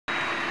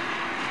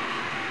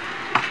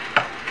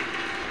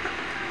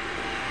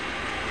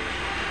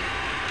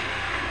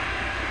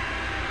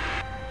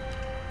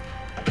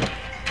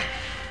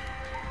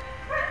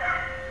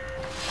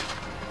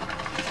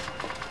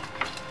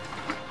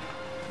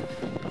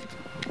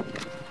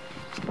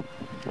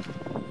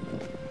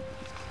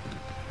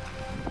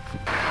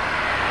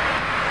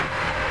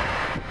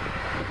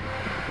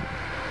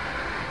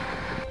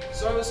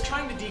So I was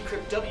trying to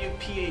decrypt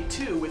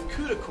WPA2 with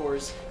CUDA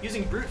cores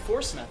using brute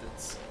force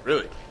methods.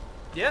 Really?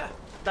 Yeah,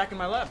 back in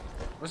my lab.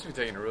 Must be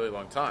taking a really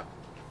long time.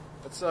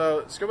 Let's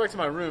go back to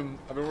my room.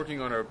 I've been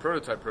working on a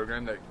prototype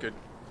program that could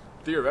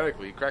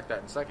theoretically crack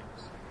that in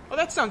seconds. Oh,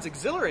 that sounds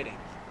exhilarating.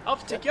 I'll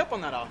have to take you up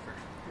on that offer.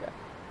 Yeah.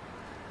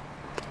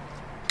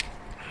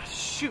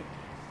 Shoot,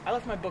 I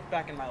left my book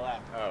back in my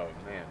lab. Oh,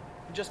 man.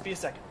 Just be a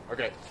second.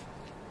 Okay.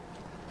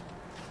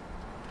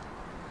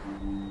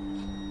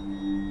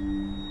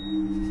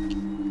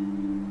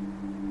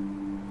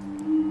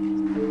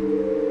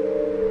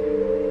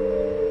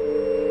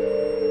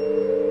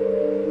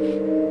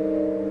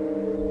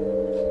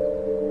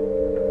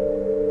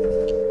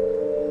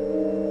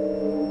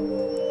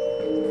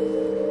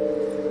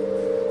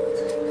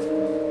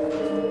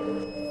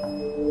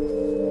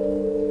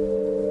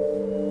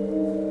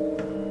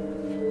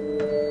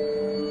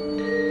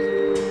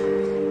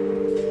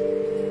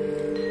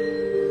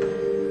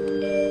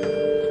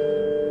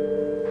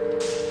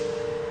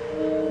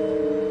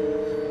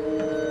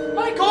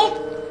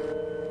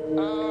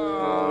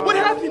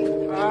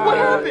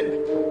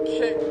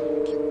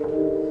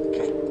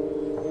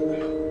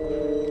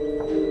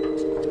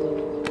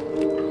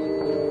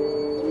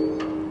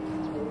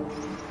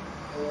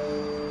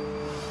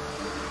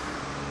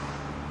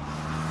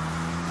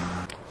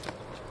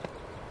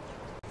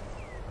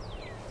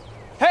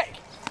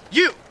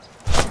 You!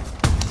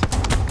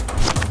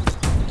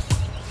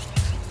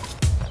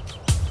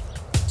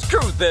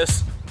 Screw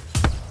this!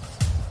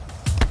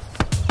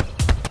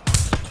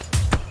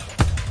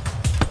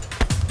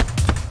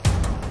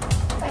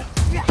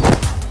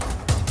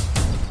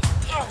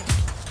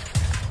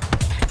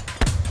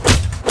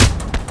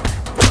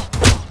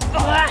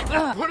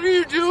 What are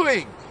you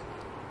doing?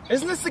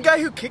 Isn't this the guy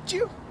who kicked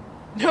you?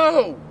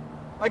 No!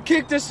 I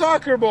kicked a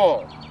soccer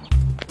ball!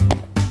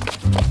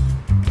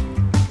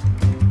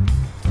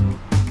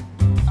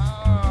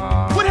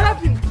 What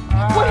happened?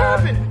 What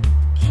happened?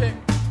 Kick.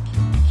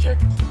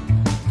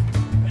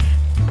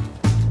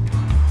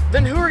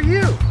 Then who are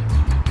you?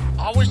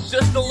 I was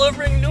just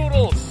delivering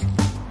noodles!